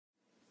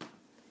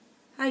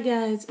Hi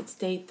guys, it's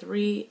day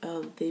 3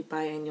 of the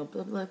biannual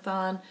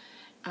Bibliothono.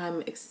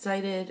 I'm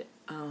excited.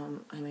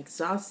 I'm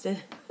exhausted.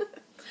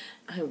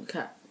 I've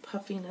got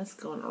puffiness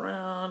going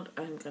around.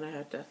 I'm gonna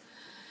have to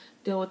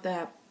deal with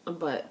that,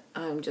 but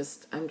I'm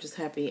just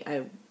happy.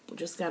 I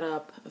just got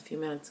up a few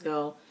minutes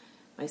ago.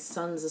 My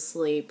son's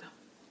asleep.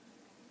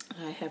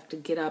 I have to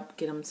get up,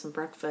 get him some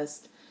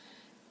breakfast.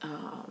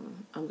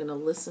 I'm gonna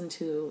listen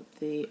to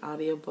the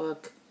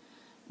audiobook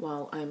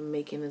while I'm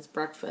making his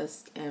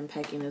breakfast and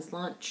packing his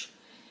lunch.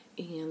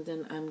 And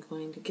then I'm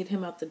going to get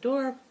him out the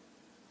door,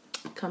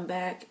 come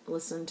back,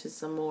 listen to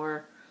some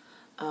more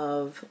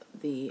of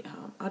the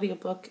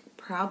audiobook,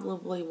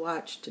 probably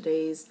watch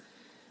today's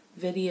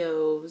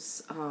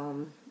videos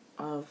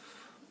of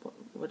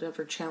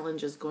whatever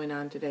challenge is going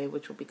on today,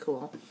 which will be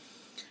cool.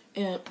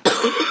 And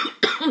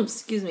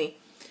excuse me.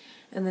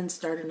 And then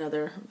start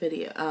another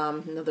video,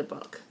 another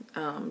book.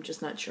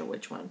 Just not sure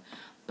which one,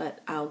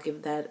 but I'll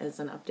give that as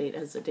an update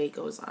as the day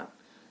goes on.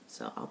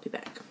 So I'll be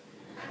back.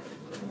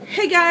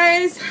 Hey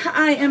guys,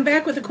 I am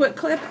back with a quick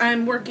clip.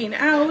 I'm working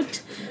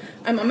out.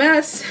 I'm a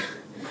mess,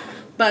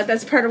 but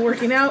that's part of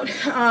working out.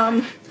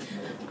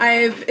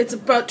 It's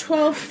about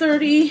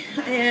 12:30,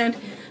 and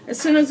as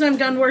soon as I'm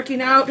done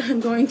working out, I'm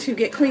going to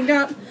get cleaned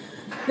up,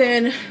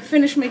 then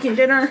finish making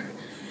dinner,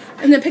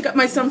 and then pick up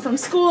my son from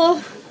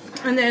school,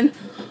 and then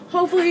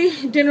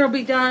hopefully dinner will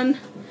be done,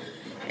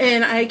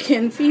 and I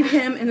can feed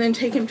him and then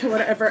take him to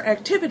whatever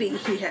activity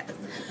he has.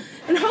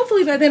 And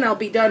hopefully by then I'll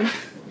be done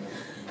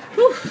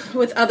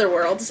with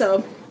Otherworld.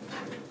 So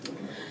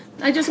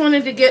I just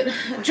wanted to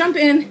jump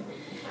in,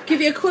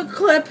 give you a quick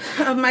clip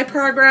of my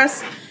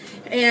progress,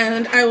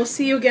 and I will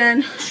see you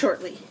again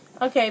shortly.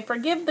 Okay,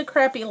 forgive the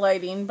crappy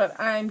lighting, but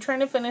I'm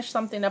trying to finish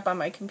something up on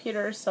my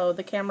computer, so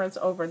the camera's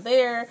over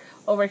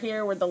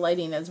here where the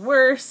lighting is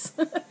worse.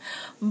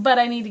 But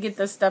I need to get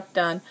this stuff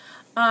done.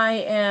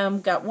 I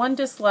got one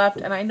disc left,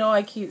 and I know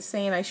I keep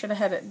saying I should have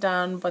had it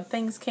done, but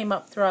things came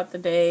up throughout the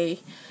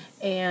day,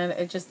 and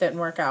it just didn't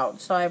work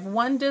out. So I have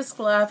one disc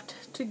left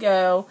to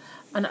go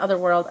on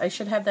Otherworld. I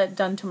should have that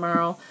done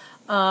tomorrow.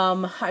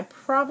 I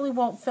probably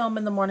won't film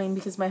in the morning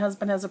because my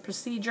husband has a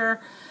procedure.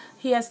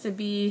 He has to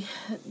be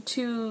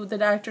to the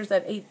doctor's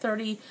at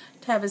 8:30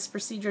 to have his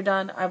procedure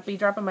done. I'll be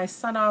dropping my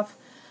son off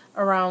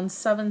around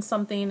 7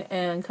 something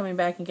and coming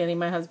back and getting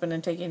my husband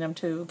and taking him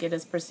to get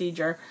his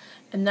procedure.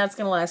 And that's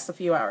going to last a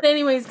few hours.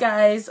 Anyways,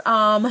 guys,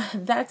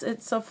 that's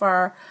it so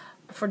far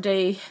for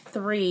day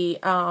 3.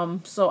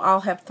 So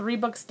I'll have 3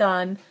 books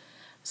done.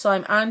 So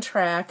I'm on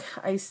track.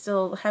 I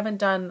still haven't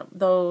done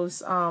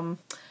those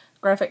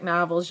graphic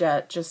novels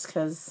yet just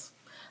because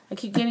I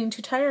keep getting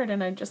too tired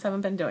and I just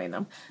haven't been doing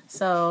them.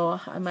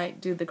 So I might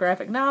do the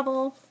graphic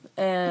novel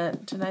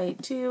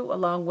tonight too,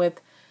 along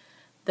with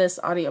this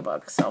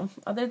audiobook. So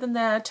other than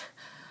that,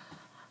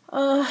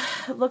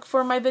 look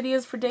for my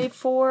videos for day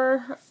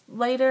 4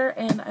 later,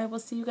 and I will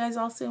see you guys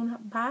all soon.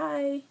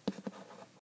 Bye!